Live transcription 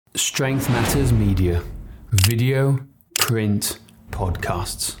Strength Matters Media. Video, print,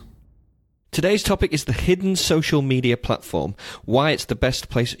 podcasts. Today's topic is the hidden social media platform, why it's the best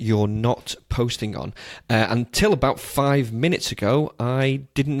place you're not posting on. Until about 5 minutes ago, I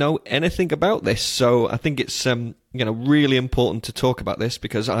didn't know anything about this, so I think it's really important to talk about this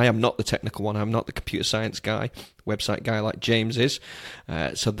because I am not the technical one. I'm not the computer science guy, website guy like James is.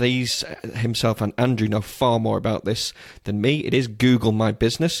 So these, himself and Andrew, know far more about this than me. It is Google My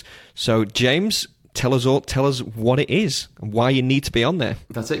Business. So James, tell us what it is and why you need to be on there.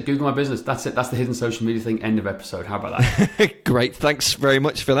 That's it, Google My Business. That's it. That's the hidden social media thing. End of episode. How about that? Great. Thanks very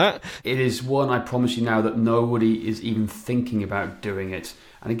much for that. It is one, I promise you now, that nobody is even thinking about doing it.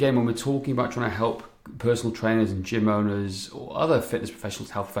 And again, when we're talking about trying to help personal trainers and gym owners or other fitness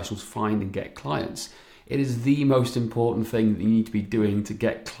professionals, health professionals find and get clients, it is the most important thing that you need to be doing to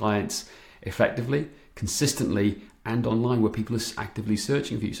get clients effectively, consistently, and online where people are actively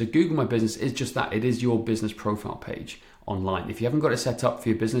searching for you. So Google My Business is just that. It is your business profile page online. If you haven't got it set up for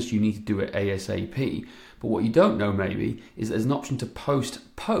your business, you need to do it ASAP. But what you don't know maybe is there's an option to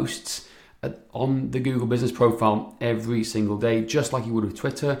post posts on the Google Business profile every single day, just like you would with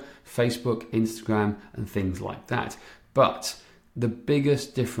Twitter, Facebook, Instagram, and things like that. But the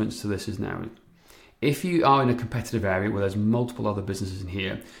biggest difference to this is now, if you are in a competitive area where there's multiple other businesses in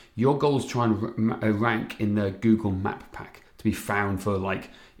here, your goal is to try and rank in the Google Map Pack to be found for, like,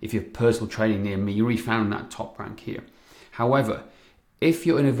 if you're personal training near me, you'll be found in that top rank here. However, if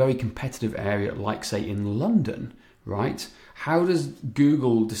you're in a very competitive area, like say in London, right? How does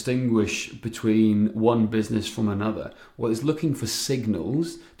Google distinguish between one business from another? Well, it's looking for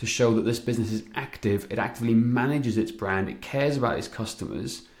signals to show that this business is active, it actively manages its brand, it cares about its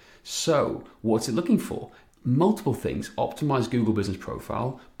customers. So what's it looking for? Multiple things. Optimize Google Business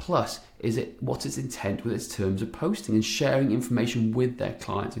Profile, plus what's its intent with its terms of posting and sharing information with their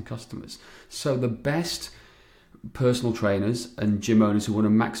clients and customers. So the best personal trainers and gym owners who want to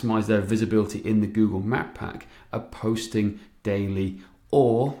maximize their visibility in the Google Map Pack are posting daily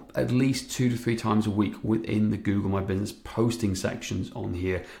or at least 2 to 3 times a week within the Google My Business posting sections on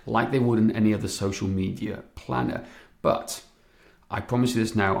here, like they would in any other social media planner. But I promise you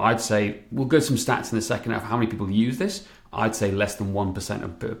this now, I'd say, we'll go some stats in a second of how many people use this. I'd say less than 1%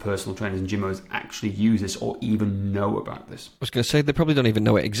 of personal trainers and gym owners actually use this or even know about this. I was going to say, they probably don't even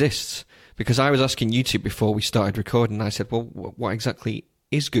know it exists, because I was asking you two before we started recording, and I said, well, what exactly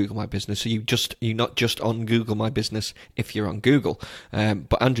is Google My Business? So you're not just on Google My Business if you're on Google.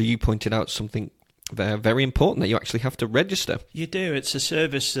 But Andrew, you pointed out something very important, that you actually have to register. You do. It's a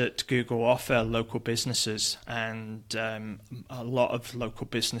service that Google offer local businesses, and a lot of local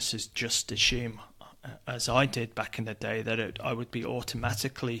businesses just assume, as I did back in the day, that I would be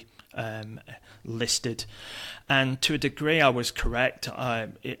automatically listed. And to a degree I was correct.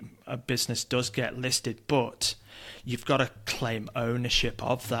 A business does get listed, but you've got to claim ownership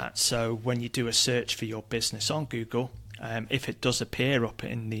of that. So when you do a search for your business on Google, if it does appear up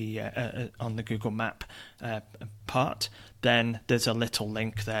in the on the Google Map part, then there's a little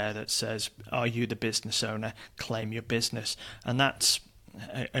link there that says, are you the business owner? Claim your business. And that's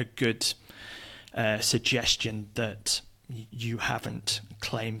a good suggestion that you haven't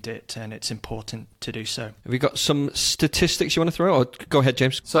claimed it, and it's important to do so. Have you got some statistics you want to throw out? Or go ahead,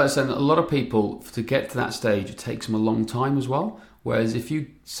 James. So I said a lot of people, to get to that stage, it takes them a long time as well. Whereas if you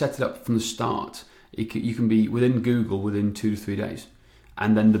set it up from the start, you can be within Google within 2 to 3 days.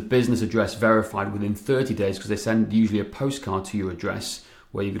 And then the business address verified within 30 days, because they send usually a postcard to your address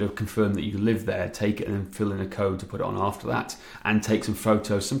where you've got to confirm that you live there, take it and then fill in a code to put it on after that, and take some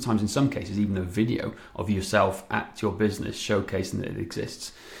photos, sometimes in some cases even a video of yourself at your business showcasing that it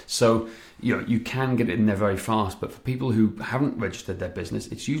exists. So you can get it in there very fast, but for people who haven't registered their business,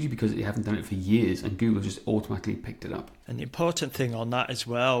 it's usually because they haven't done it for years and Google just automatically picked it up. And the important thing on that as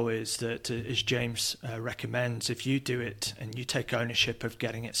well is that, as James recommends, if you do it and you take ownership of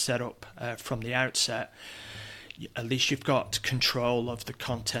getting it set up from the outset, at least you've got control of the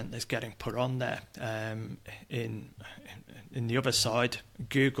content that's getting put on there. In the other side,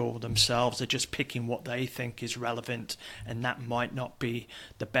 Google themselves are just picking what they think is relevant, and that might not be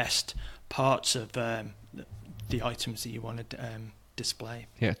the best parts of the items that you want to display.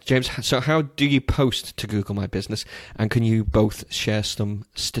 Yeah, James, so how do you post to Google My Business, and can you both share some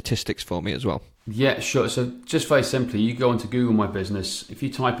statistics for me as well? Yeah, sure. So just very simply, you go into Google My Business. If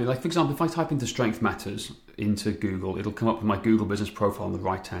you type in, like for example, if I type into Strength Matters into Google, it'll come up with my Google Business profile on the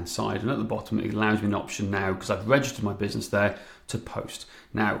right-hand side. And at the bottom, it allows me an option now, because I've registered my business there, to post.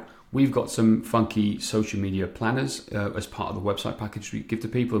 Now, We've got some funky social media planners as part of the website package we give to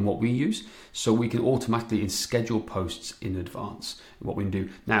people and what we use, so we can automatically schedule posts in advance. What we can do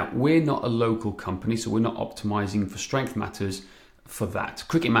now, we're not a local company, so we're not optimizing for Strength Matters for that.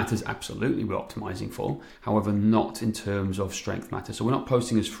 Cricket Matters, absolutely, we're optimizing for, however, not in terms of Strength Matters. So we're not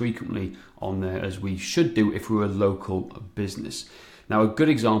posting as frequently on there as we should do if we were a local business. Now, a good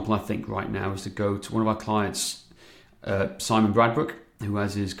example, I think, right now is to go to one of our clients, Simon Bradbrook, who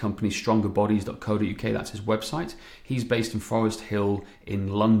has his company strongerbodies.co.uk. That's his website. He's based in Forest Hill in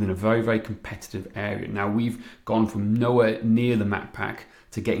London, a very, very competitive area. Now, we've gone from nowhere near the map pack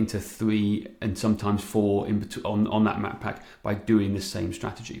to getting to 3 and sometimes 4 on that map pack by doing the same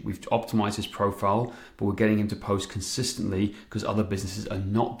strategy. We've optimized his profile, but we're getting him to post consistently because other businesses are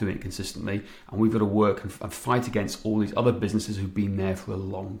not doing it consistently, and we've got to work and fight against all these other businesses who've been there for a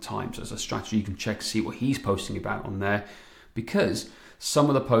long time. So it's a strategy you can check, see what he's posting about on there, because some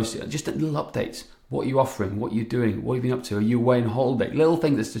of the posts are just little updates. What are you offering? What are you doing? What have you been up to? Are you away on holiday? Little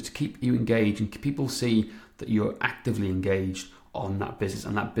things that's just to keep you engaged and people see that you're actively engaged on that business,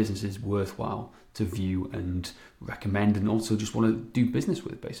 and that business is worthwhile to view and recommend, and also just want to do business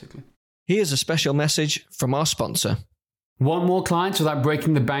with, basically. Here's a special message from our sponsor. Want more clients without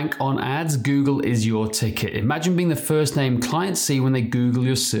breaking the bank on ads? Google is your ticket. Imagine being the first name clients see when they Google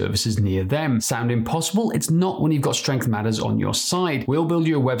your services near them. Sound impossible? It's not when you've got Strength Matters on your side. We'll build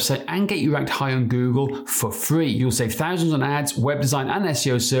you a website and get you ranked high on Google for free. You'll save thousands on ads, web design and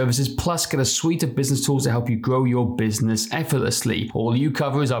SEO services, plus get a suite of business tools to help you grow your business effortlessly. All you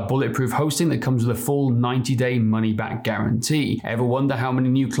cover is our bulletproof hosting that comes with a full 90-day money-back guarantee. Ever wonder how many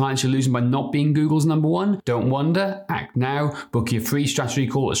new clients you're losing by not being Google's number one? Don't wonder. Act now. Book your free strategy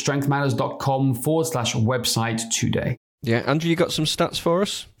call at strengthmatters.com/website today. Yeah, Andrew, you got some stats for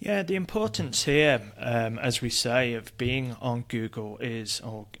us? Yeah, the importance here, as we say, of being on Google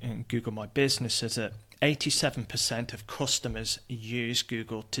or in Google My Business is that 87% of customers use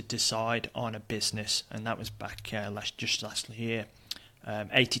Google to decide on a business, and that was back just last year.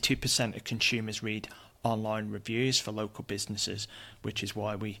 82% of consumers read online reviews for local businesses, which is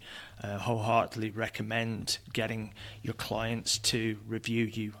why we wholeheartedly recommend getting your clients to review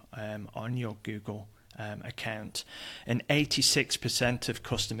you on your Google account. And 86% of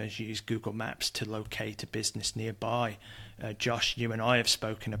customers use Google Maps to locate a business nearby. Josh, you and I have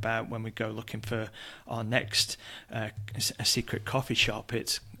spoken about when we go looking for our next a secret coffee shop,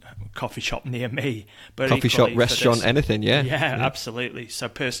 it's coffee shop near me, but coffee shop, restaurant, anything. Yeah, absolutely. So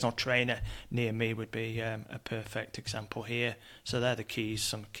personal trainer near me would be a perfect example here. So they're the keys,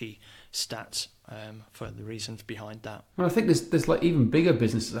 some key stats for the reasons behind that. Well, I think there's like even bigger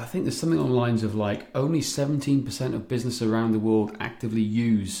businesses. I think there's something on the lines of like only 17% of businesses around the world actively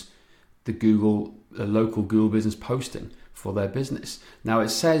use the local Google business posting for their business. Now it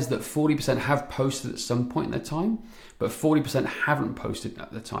says that 40% have posted at some point in their time, but 40% haven't posted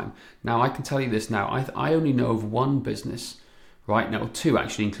at the time. Now I can tell you this now, I only know of one business right now, 2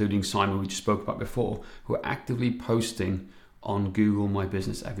 actually, including Simon we just spoke about before, who are actively posting on Google My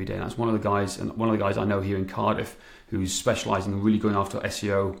Business every day. And that's one of the guys I know here in Cardiff who's specialising in really going after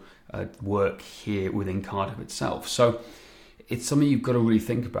SEO work here within Cardiff itself. So it's something you've got to really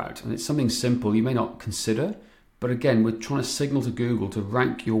think about, and it's something simple you may not consider, but again, we're trying to signal to Google to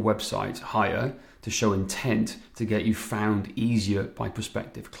rank your website higher, to show intent, to get you found easier by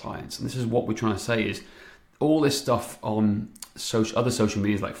prospective clients. And this is what we're trying to say is all this stuff on other social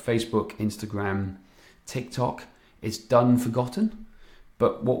medias like Facebook, Instagram, TikTok, it's done forgotten.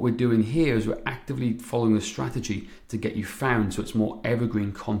 But what we're doing here is we're actively following a strategy to get you found, so it's more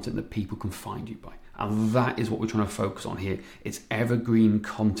evergreen content that people can find you by. And that is what we're trying to focus on here. It's evergreen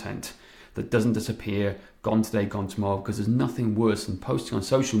content that doesn't disappear, gone today, gone tomorrow, because there's nothing worse than posting on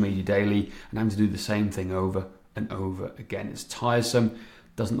social media daily and having to do the same thing over and over again. It's tiresome,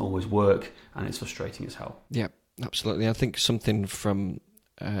 doesn't always work, and it's frustrating as hell. Yeah, absolutely. I think something from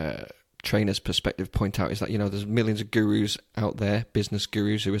trainers' perspective point out is that, there's millions of gurus out there, business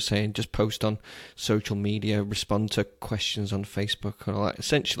gurus, who are saying just post on social media, respond to questions on Facebook and all that.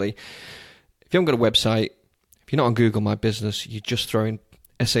 Essentially, if you haven't got a website, if you're not on Google My Business, you're just throwing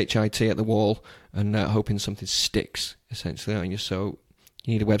SHIT at the wall and hoping something sticks, essentially, aren't you? So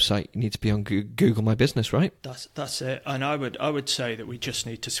you need a website, you need to be on Google My Business, right? That's it. And I would say that we just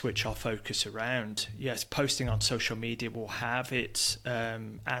need to switch our focus around. Yes, posting on social media will have its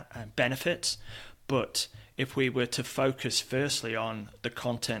benefits, but if we were to focus firstly on the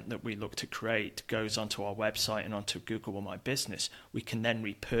content that we look to create goes onto our website and onto Google My Business, we can then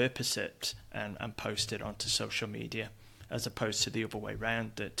repurpose it and post it onto social media, as opposed to the other way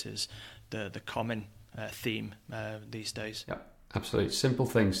around that is the common theme these days. Yeah. Absolutely. Simple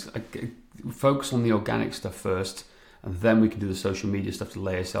things. Focus on the organic stuff first, and then we can do the social media stuff to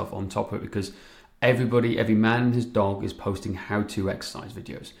lay yourself on top of it, because every man and his dog is posting how-to exercise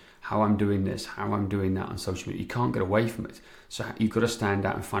videos. How I'm doing this, how I'm doing that on social media. You can't get away from it. So you've got to stand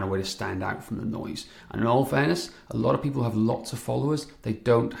out and find a way to stand out from the noise. And in all fairness, a lot of people have lots of followers. They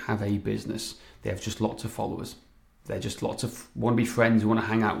don't have a business. They have just lots of followers. They're just lots of want to be friends who want to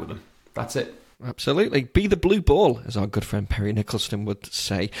hang out with them. That's it. Absolutely. Be the blue ball, as our good friend Perry Nicholson would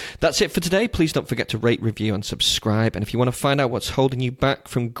say. That's it for today. Please don't forget to rate, review and subscribe. And if you want to find out what's holding you back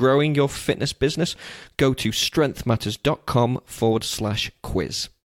from growing your fitness business, go to strengthmatters.com/quiz.